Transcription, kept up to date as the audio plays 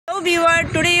viewer,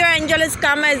 today your angel has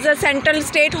come as the Central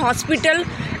State Hospital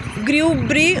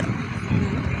Brewery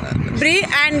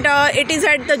and it is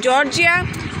at the Georgia.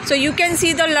 So you can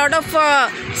see the lot of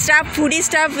stuff, foodie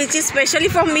stuff, which is specially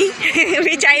for me,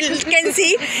 which I can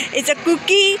see. It's a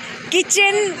cookie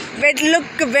kitchen, which look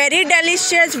very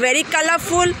delicious, very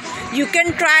colorful. You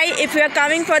can try if you are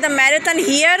coming for the marathon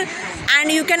here,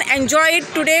 and you can enjoy it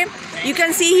today. You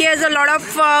can see here's a lot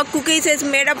of cookies is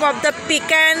made up of the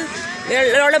pecan,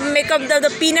 a lot of make up the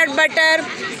peanut butter.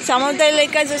 Some of the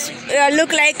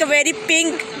look like a very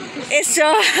pink.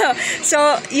 So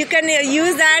you can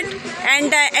use that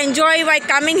and enjoy by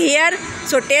coming here.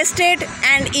 So taste it,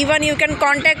 and even you can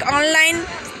contact online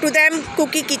to them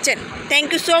Cookie Kitchen.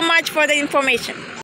 Thank you so much for the information.